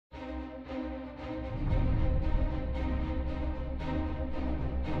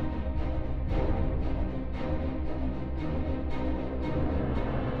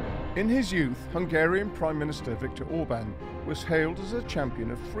In his youth, Hungarian Prime Minister Viktor Orban was hailed as a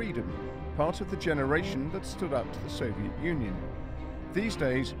champion of freedom, part of the generation that stood up to the Soviet Union. These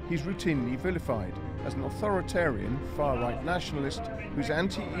days, he's routinely vilified as an authoritarian, far-right nationalist whose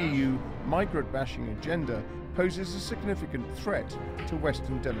anti-EU, migrant-bashing agenda poses a significant threat to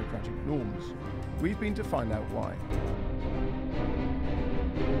Western democratic norms. We've been to find out why.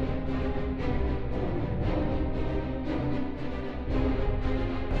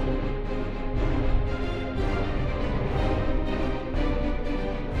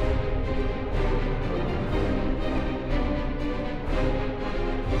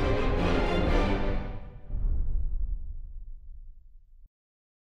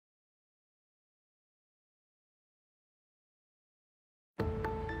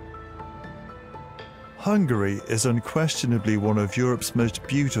 Hungary is unquestionably one of Europe's most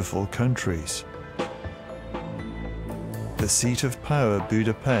beautiful countries. The seat of power,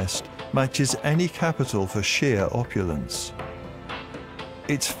 Budapest, matches any capital for sheer opulence.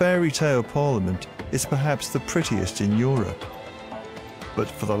 Its fairy tale parliament is perhaps the prettiest in Europe. But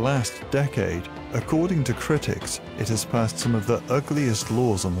for the last decade, according to critics, it has passed some of the ugliest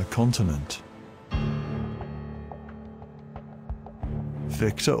laws on the continent.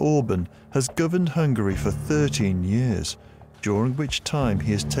 Viktor Orban has governed Hungary for 13 years, during which time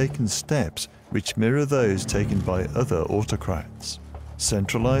he has taken steps which mirror those taken by other autocrats,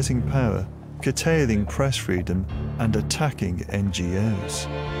 centralizing power, curtailing press freedom, and attacking NGOs.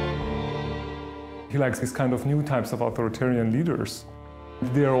 He likes these kind of new types of authoritarian leaders.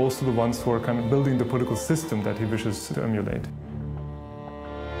 They are also the ones who are kind of building the political system that he wishes to emulate.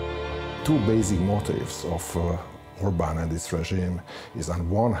 Two basic motives of Orban and his regime is on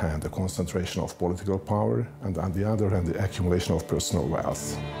one hand the concentration of political power and on the other hand the accumulation of personal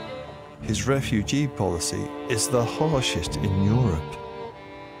wealth. His refugee policy is the harshest in Europe.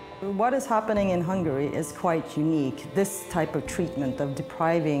 What is happening in Hungary is quite unique, this type of treatment of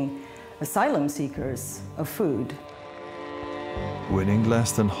depriving asylum seekers of food. Winning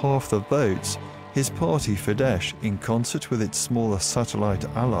less than half the votes, his party Fidesz, in concert with its smaller satellite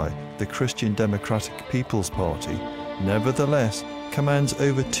ally, the Christian Democratic People's Party, nevertheless commands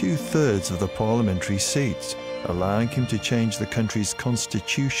over 2/3 of the parliamentary seats, allowing him to change the country's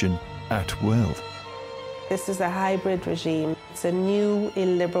constitution at will. This is a hybrid regime. It's a new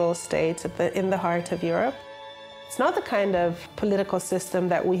illiberal state in the heart of Europe. It's not the kind of political system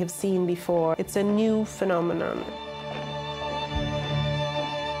that we have seen before. It's a new phenomenon.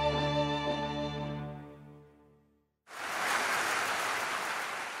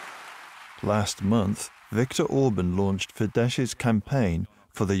 Last month, Viktor Orban launched Fidesz's campaign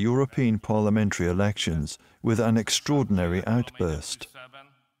for the European parliamentary elections with an extraordinary outburst.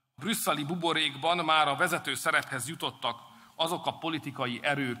 Brüsszeli buborékban már a vezető szerephez jutottak azok a politikai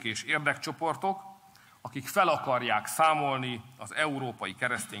erők és érdekcsoportok, akik fel akarják számolni az európai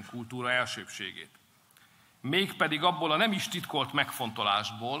keresztény kultúra elsőbbségét. Mégpedig abból a nem is titkolt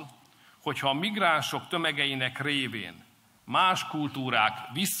megfontolásból, hogyha a migránsok tömegeinek révén más kultúrák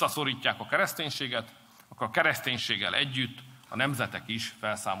visszaszorítják a kereszténységet, akkor a kereszténységgel együtt a nemzetek is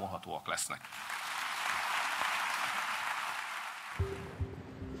felszámolhatóak lesznek.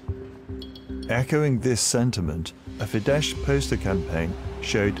 Echoing this sentiment, a Fidesz poster campaign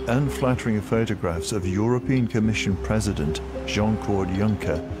showed unflattering photographs of European Commission President Jean-Claude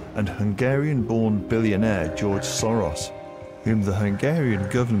Juncker and Hungarian-born billionaire George Soros, whom the Hungarian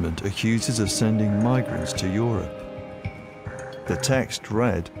government accuses of sending migrants to Europe. The text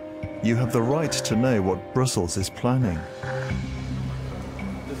read, "You have the right to know what Brussels is planning."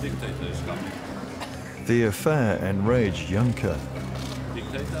 The dictator is coming. The affair enraged Juncker,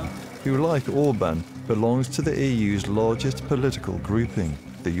 who, like Orban, belongs to the EU's largest political grouping,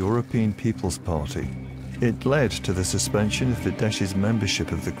 the European People's Party. It led to the suspension of Fidesz's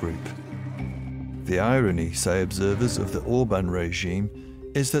membership of the group. The irony, say observers of the Orban regime,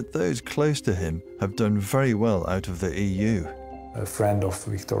 is that those close to him have done very well out of the EU. A friend of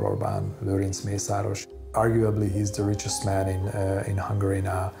Viktor Orban, Lőrinc Mészáros, arguably he's the richest man in Hungary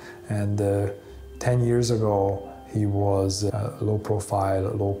now. And 10 years ago, he was a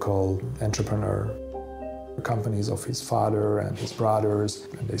low-profile local entrepreneur. The companies of his father and his brothers,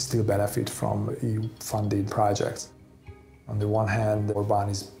 and they still benefit from EU-funded projects. On the one hand, Orban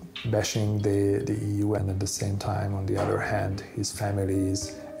is bashing the EU, and at the same time, on the other hand, his family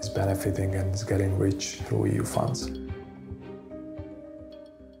is benefiting and is getting rich through EU funds.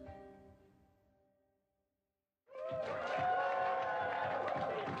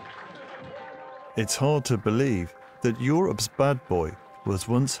 It's hard to believe that Europe's bad boy was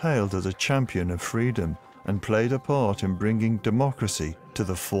once hailed as a champion of freedom and played a part in bringing democracy to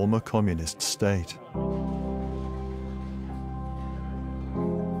the former communist state.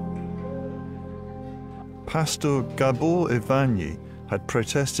 Pastor Gábor Iványi had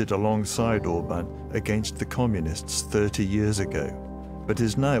protested alongside Orban against the communists 30 years ago, but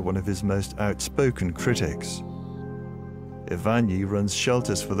is now one of his most outspoken critics. Iványi runs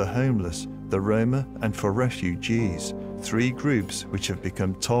shelters for the homeless, the Roma, and for refugees, three groups which have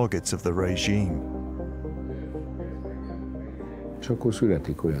become targets of the regime. És akkor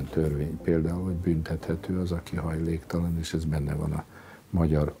születik olyan törvény, például, hogy büntethető az, aki hajléktalan, és ez benne van a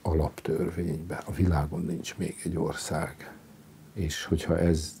magyar alaptörvényben. A világon nincs még egy ország. És hogyha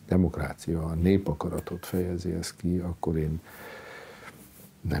ez demokrácia, a népakaratot fejezi ez ki, akkor én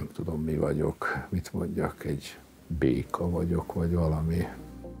nem tudom, mi vagyok, mit mondjak, egy béka vagyok, vagy valami.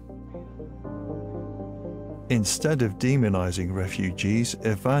 Instead of demonizing refugees,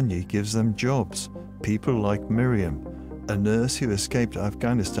 Iványi gives them jobs. People like Miriam, a nurse who escaped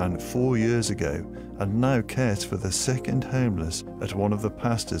Afghanistan 4 years ago and now cares for the sick and homeless at one of the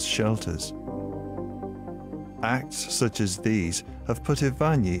pastor's shelters. Acts such as these have put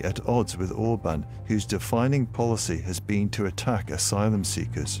Iványi at odds with Orban, whose defining policy has been to attack asylum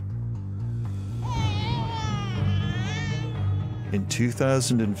seekers. In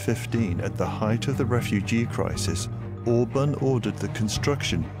 2015, at the height of the refugee crisis, Orban ordered the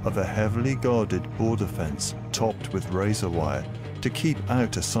construction of a heavily guarded border fence topped with razor wire to keep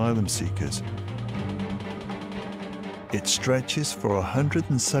out asylum seekers. It stretches for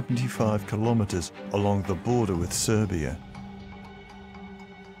 175 kilometers along the border with Serbia.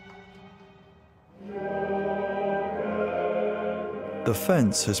 The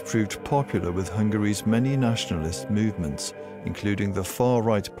fence has proved popular with Hungary's many nationalist movements, including the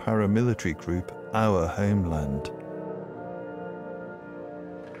far-right paramilitary group Our Homeland.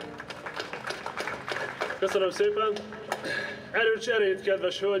 Köszönöm szépen! Erős erét,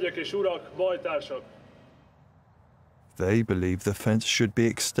 kedves hölgyek és urak, bajtársak! They believe the fence should be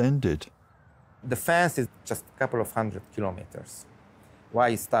extended. The fence is just a couple of 100 kilometers.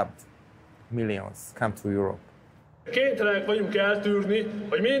 Why stop? Millions come to Europe. Kénytelenek vagyunk eltűrni,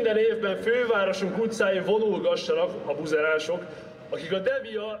 hogy minden évben fővárosunk utcáin vonulgassanak a buzerások, akik a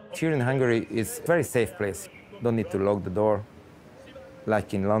devia... Here in Hungary is a very safe place. Don't need to lock the door,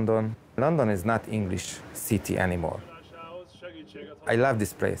 like in London. London is not English city anymore. I love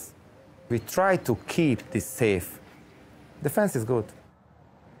this place. We try to keep this safe. The fence is good.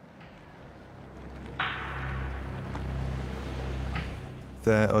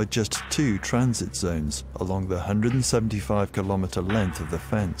 There are just 2 transit zones along the 175-kilometer length of the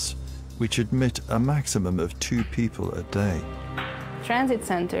fence, which admit a maximum of 2 people a day. Transit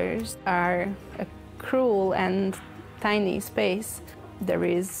centers are a cruel and tiny space. There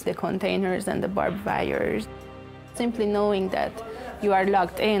is the containers and the barbed wires. Simply knowing that you are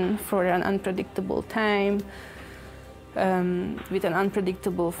locked in for an unpredictable time, with an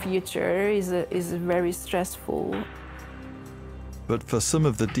unpredictable future is very stressful. But for some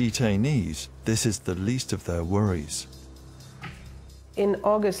of the detainees, this is the least of their worries. In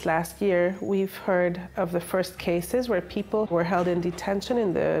August last year, we've heard of the first cases where people were held in detention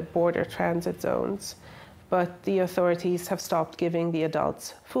in the border transit zones, but the authorities have stopped giving the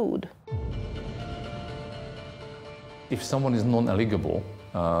adults food. If someone is non-eligible,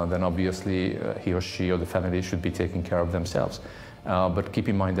 then obviously he or she or the family should be taking care of themselves. But keep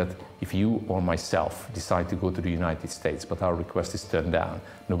in mind that if you or myself decide to go to the United States, but our request is turned down,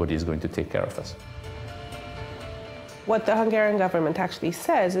 nobody is going to take care of us. What the Hungarian government actually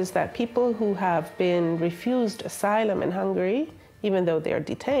says is that people who have been refused asylum in Hungary, even though they're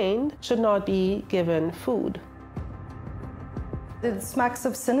detained, should not be given food. It smacks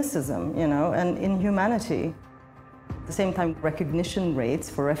of cynicism, you know, and inhumanity. At the same time, recognition rates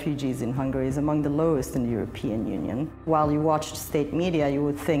for refugees in Hungary is among the lowest in the European Union. While you watched state media, you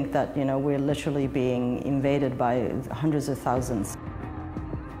would think that, you know, we're literally being invaded by hundreds of thousands.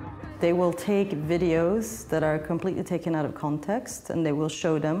 They will take videos that are completely taken out of context and they will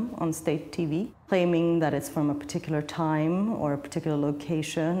show them on state TV, claiming that it's from a particular time or a particular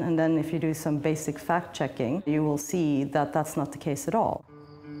location. And then if you do some basic fact-checking, you will see that that's not the case at all.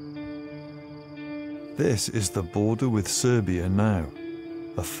 This is the border with Serbia now,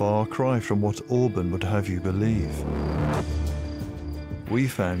 a far cry from what Orban would have you believe. We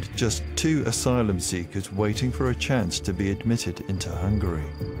found just 2 asylum seekers waiting for a chance to be admitted into Hungary.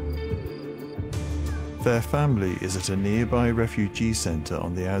 Their family is at a nearby refugee center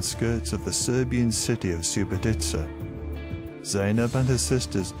on the outskirts of the Serbian city of Subotica. Zainab and her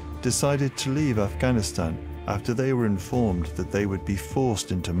sisters decided to leave Afghanistan after they were informed that they would be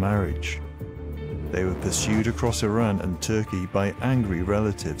forced into marriage. They were pursued across Iran and Turkey by angry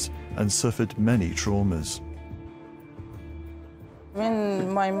relatives and suffered many traumas.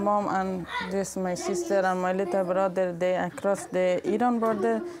 When my mom and my sister and my little brother, they across the Iran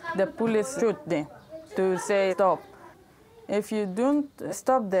border, the police shoot them to say stop. If you don't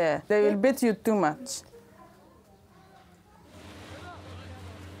stop there, they will beat you too much.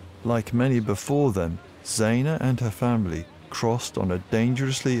 Like many before them, Zaina and her family crossed on a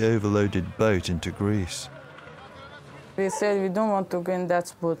dangerously overloaded boat into Greece. We said we don't want to go in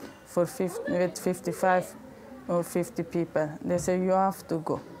that boat with 55 or 50 people. They said you have to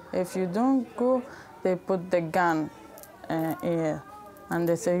go. If you don't go, they put the gun here, and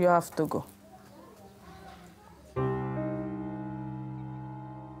they say you have to go.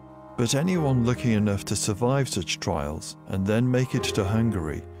 But anyone lucky enough to survive such trials and then make it to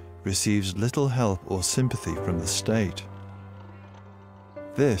Hungary receives little help or sympathy from the state.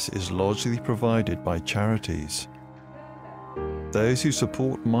 This is largely provided by charities. Those who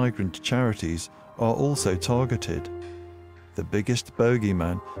support migrant charities are also targeted. The biggest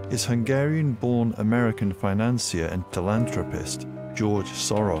bogeyman is Hungarian-born American financier and philanthropist George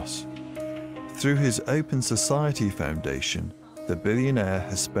Soros. Through his Open Society Foundation, the billionaire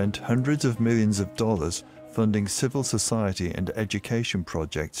has spent hundreds of millions of dollars funding civil society and education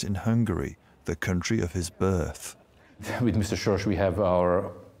projects in Hungary, the country of his birth. With Mr. Soros, we have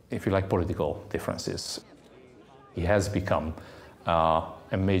our, if you like, political differences. He has become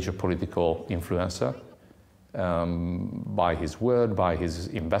a major political influencer by his word, by his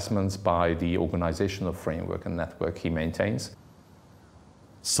investments, by the organizational framework and network he maintains.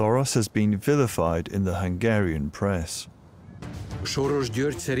 Soros has been vilified in the Hungarian press. Soros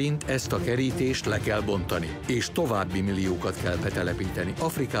György szerint ezt a kerítést le kell bontani, és további milliókat kell betelepíteni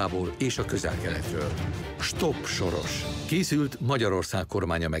Afrikából és a Közel-Keletről. Stop Soros! Készült Magyarország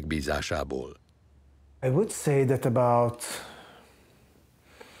kormánya megbízásából. I would say that about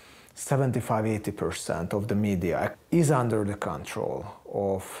 75–80% of the media is under the control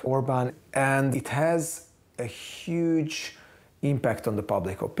of Orban, and it has a huge impact on the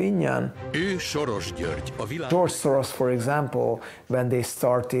public opinion. Ő Soros György, a világ... George Soros, for example, when they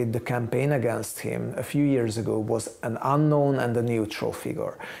started the campaign against him a few years ago, was an unknown and a neutral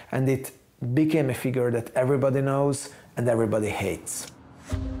figure. And it became a figure that everybody knows and everybody hates.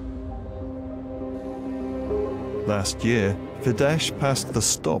 Last year, Fidesz passed the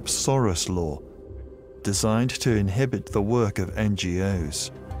Stop Soros law, designed to inhibit the work of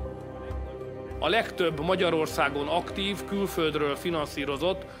NGOs. A legtöbb Magyarországon aktív, külföldről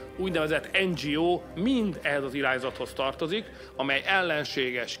finanszírozott úgynevezett NGO mind ehhez az irányzathoz tartozik, amely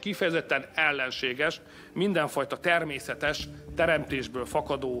ellenséges, kifejezetten ellenséges, mindenfajta természetes, teremtésből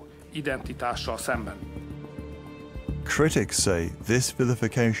fakadó identitással szemben. Critics say this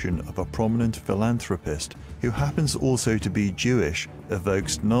vilification of a prominent philanthropist who happens also to be Jewish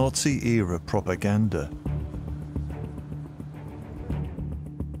evokes Nazi-era propaganda.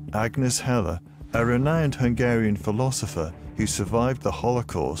 Agnes Heller, a renowned Hungarian philosopher who survived the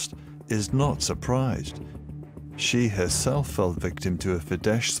Holocaust, is not surprised. She herself fell victim to a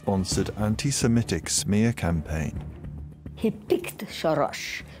Fidesz-sponsored anti-Semitic smear campaign. He picked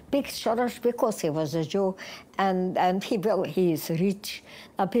Soros because he was a Jew, and he is rich.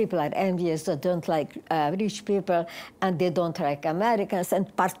 People are envious, they don't like rich people, and they don't like Americans, and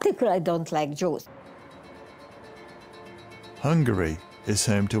particularly don't like Jews. Hungary is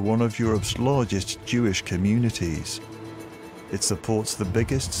home to one of Europe's largest Jewish communities. It supports the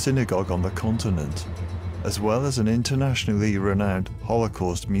biggest synagogue on the continent, as well as an internationally renowned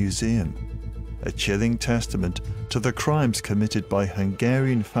Holocaust museum, a chilling testament to the crimes committed by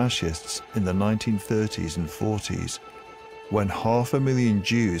Hungarian fascists in the 1930s and 40s, when 500,000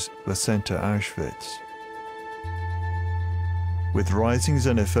 Jews were sent to Auschwitz. With rising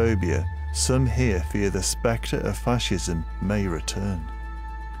xenophobia, some here fear the spectre of fascism may return.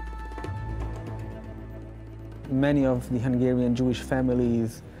 Many of the Hungarian Jewish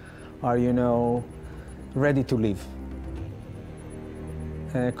families are, ready to leave.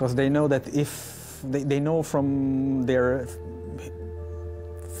 Because they know that if they know from their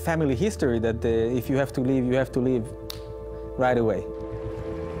family history that if you have to leave right away.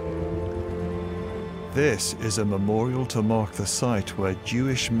 This is a memorial to mark the site where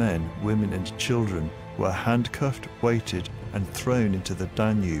Jewish men, women and children were handcuffed, weighted and thrown into the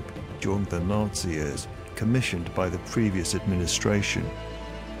Danube during the Nazi years, commissioned by the previous administration.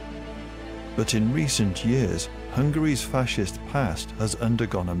 But in recent years, Hungary's fascist past has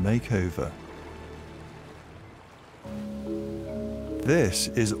undergone a makeover. This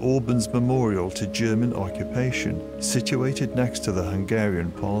is Orban's memorial to German occupation, situated next to the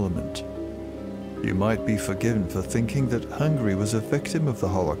Hungarian parliament. You might be forgiven for thinking that Hungary was a victim of the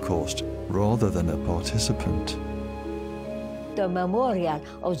Holocaust rather than a participant. The memorial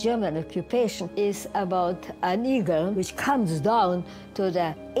of German occupation is about an eagle which comes down to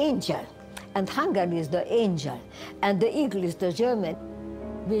the angel. And Hungary is the angel, and the eagle is the German,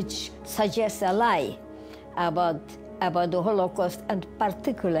 which suggests a lie about the Holocaust, and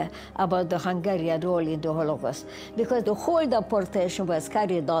particularly about the Hungarian role in the Holocaust, because the whole deportation was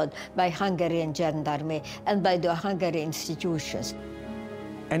carried out by Hungarian gendarmerie and by the Hungarian institutions.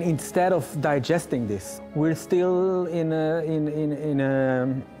 And instead of digesting this, we're still in a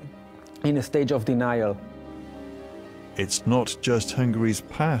stage of denial. It's not just Hungary's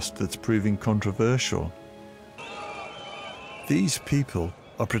past that's proving controversial. These people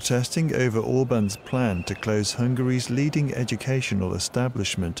are protesting over Orban's plan to close Hungary's leading educational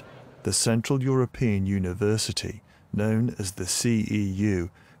establishment, the Central European University, known as the CEU,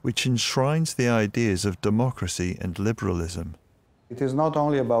 which enshrines the ideas of democracy and liberalism. It is not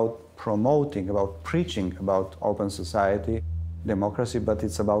only about promoting, about preaching about open society, democracy, but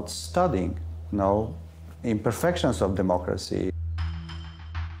it's about studying, imperfections of democracy.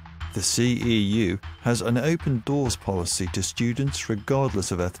 The CEU has an open doors policy to students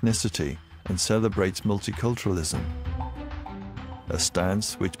regardless of ethnicity and celebrates multiculturalism, a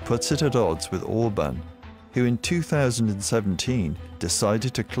stance which puts it at odds with Orban, who in 2017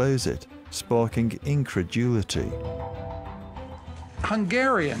 decided to close it, sparking incredulity.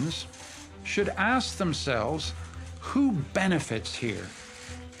 Hungarians should ask themselves, who benefits here?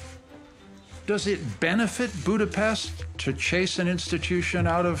 Does it benefit Budapest to chase an institution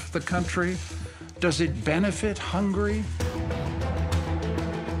out of the country? Does it benefit Hungary?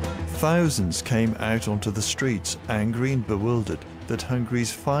 Thousands came out onto the streets, angry and bewildered that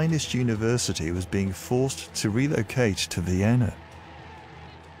Hungary's finest university was being forced to relocate to Vienna.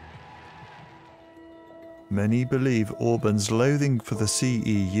 Many believe Orban's loathing for the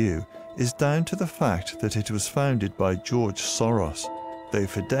CEU is down to the fact that it was founded by George Soros, though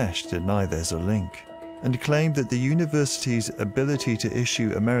Fidesz deny there's a link, and claim that the university's ability to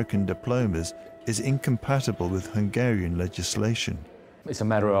issue American diplomas is incompatible with Hungarian legislation. It's a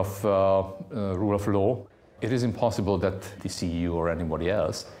matter of rule of law. It is impossible that the CEU or anybody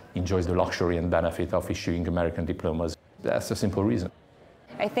else enjoys the luxury and benefit of issuing American diplomas. That's a simple reason.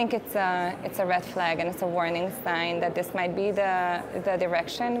 I think it's a red flag and it's a warning sign that this might be the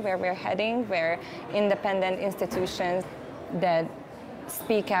direction where we're heading, where independent institutions that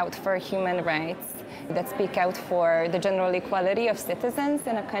speak out for human rights, that speak out for the general equality of citizens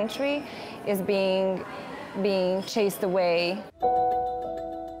in a country is being chased away.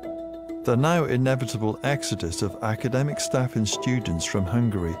 The now inevitable exodus of academic staff and students from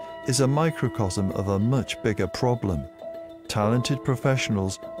Hungary is a microcosm of a much bigger problem. Talented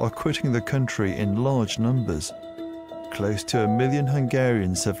professionals are quitting the country in large numbers. Close to 1 million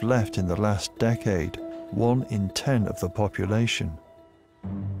Hungarians have left in the last decade, 1 in 10 of the population.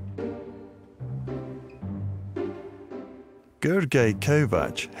 Gergely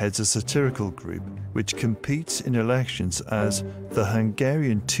Kovács heads a satirical group which competes in elections as the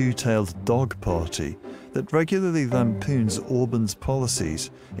Hungarian two-tailed dog party that regularly lampoons Orban's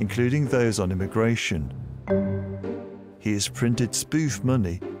policies, including those on immigration. He has printed spoof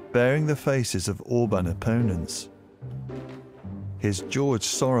money bearing the faces of Orban opponents. His George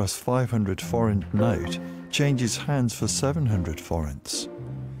Soros 500 forint note changes hands for 700 forints.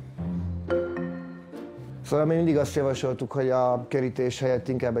 Szóval mi mindig azt javasoltuk, hogy a kerítés helyett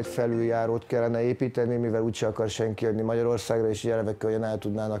inkább egy felüljárót kellene építeni, mivel úgyse akar senki jönni Magyarországra, és így eleve könnyen el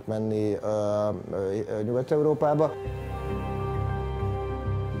tudnának menni Nyugat-Európába.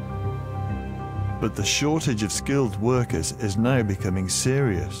 But the shortage of skilled workers is now becoming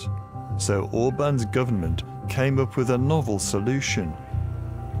serious. So Orban's government came up with a novel solution.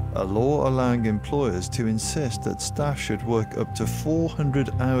 A law allowing employers to insist that staff should work up to 400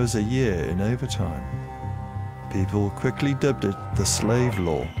 hours a year in overtime. People quickly dubbed it the slave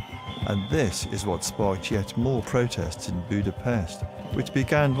law, and this is what sparked yet more protests in Budapest, which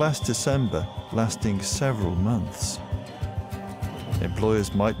began last December, lasting several months.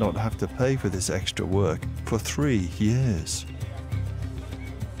 Employers might not have to pay for this extra work for 3 years.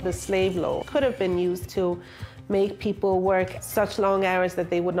 The slave law could have been used to make people work such long hours that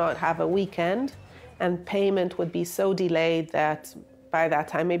they would not have a weekend, and payment would be so delayed that by that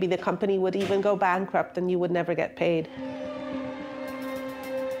time maybe the company would even go bankrupt and you would never get paid.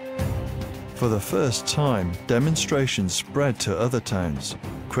 For the first time, demonstrations spread to other towns,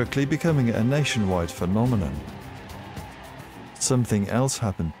 quickly becoming a nationwide phenomenon. Something else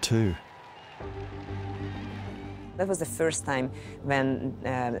happened too. That was the first time when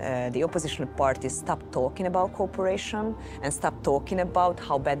the opposition parties stopped talking about cooperation and stopped talking about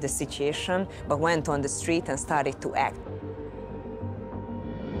how bad the situation, but went on the street and started to act.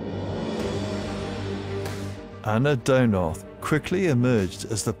 Anna Donath quickly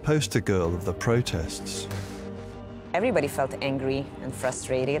emerged as the poster girl of the protests. Everybody felt angry and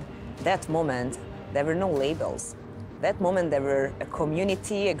frustrated. That moment, there were no labels. That moment, there were a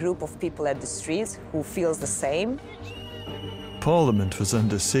community, a group of people at the streets who feels the same. Parliament was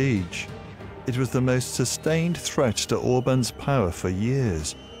under siege. It was the most sustained threat to Orban's power for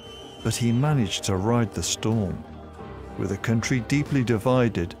years, but he managed to ride the storm. With a country deeply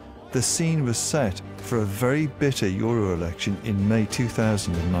divided, the scene was set for a very bitter Euro election in May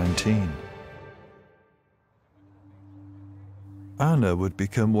 2019. Anna would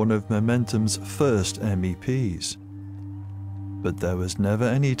become one of Momentum's first MEPs. But there was never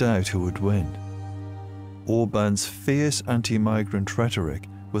any doubt who would win. Orban's fierce anti-migrant rhetoric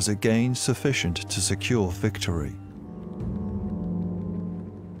was again sufficient to secure victory.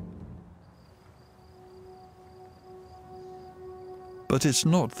 But it's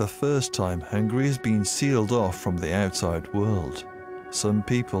not the first time Hungary has been sealed off from the outside world. Some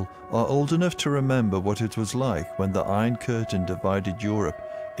people are old enough to remember what it was like when the Iron Curtain divided Europe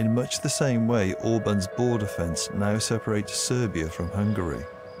in much the same way Orban's border fence now separates Serbia from Hungary.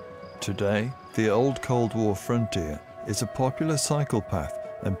 Today, the old Cold War frontier is a popular cycle path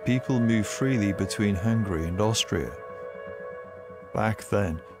and people move freely between Hungary and Austria. Back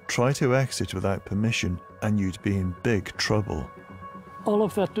then, try to exit without permission and you'd be in big trouble.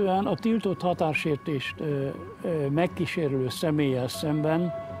 Alapvetően a tiltott határsértést megkísérlő személlyel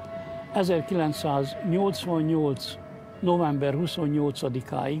szemben 1988. november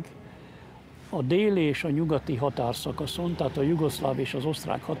 28-áig a déli és a nyugati határszakaszon, tehát a jugoszláv és az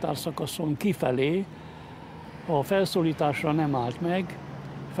osztrák határszakaszon kifelé, ha a felszólításra nem állt meg,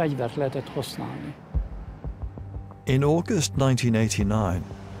 fegyvert lehetett használni. In August 1989,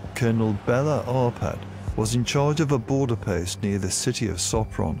 Colonel Bela Arpad was in charge of a border post near the city of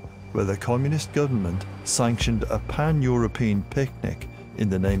Sopron, where the communist government sanctioned a pan-European picnic in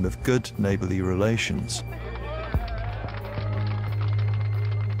the name of good neighbourly relations.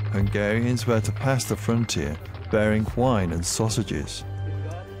 Hungarians were to pass the frontier bearing wine and sausages.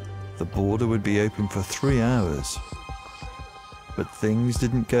 The border would be open for 3 hours, but things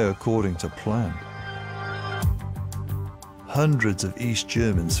didn't go according to plan. Hundreds of East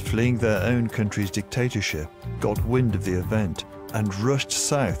Germans fleeing their own country's dictatorship got wind of the event and rushed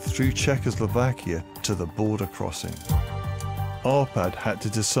south through Czechoslovakia to the border crossing. Arpad had to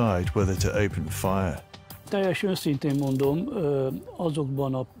decide whether to open fire. Teljes őszintén mondom,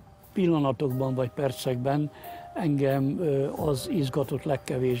 azokban a pillanatokban vagy percekben engem az izgatott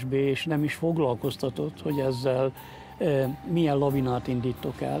legkevésbé, és nem is foglalkoztatott, hogy ezzel milyen lavinát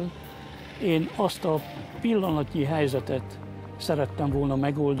indítok el. Én azt a pillanatnyi helyzetet szerettem volna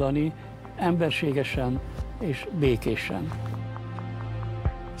megoldani emberségesen és békésen.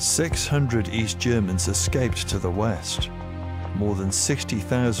 600 East Germans escaped to the west. More than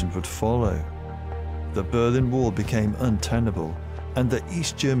 60,000 would follow. The Berlin Wall became untenable and the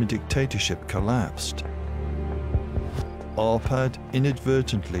East German dictatorship collapsed. Arpad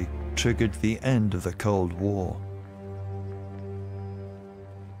inadvertently triggered the end of the Cold War.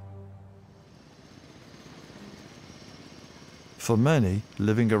 For many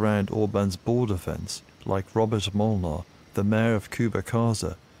living around Orban's border fence, like Robert Molnar, the mayor of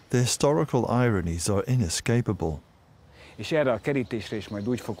Kubakaza, the historical ironies are inescapable. És erre a kerítésre is majd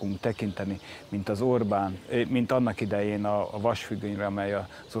úgy fogunk tekinteni, mint az Orbán, mint annak idején a vasfüggönyre, amely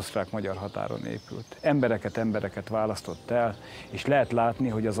az osztrák-magyar határon épült. Embereket választott el, és lehet látni,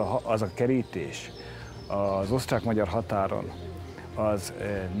 hogy az a kerítés az osztrák-magyar határon, az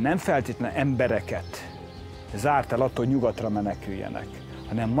nem feltétlenül embereket zárt el attól, hogy nyugatra meneküljenek,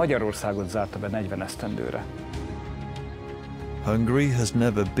 hanem Magyarországot zárta be 40 esztendőre. Hungary has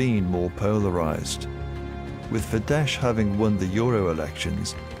never been more polarized. With Fidesz having won the Euro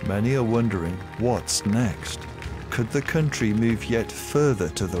elections, many are wondering what's next. Could the country move yet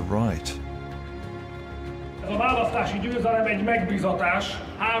further to the right? Ez a választási győzelem egy megbízatás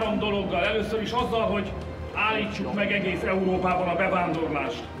 3 dologgal. Először is azzal, hogy állítsuk meg egész Európában a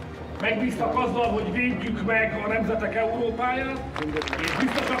bevándorlást. Megbíztak azzal, hogy védjük meg a nemzetek Európáját, és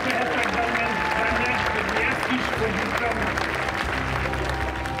biztosak lehetnek benne, hogy mi ezt is fogjuk tenni.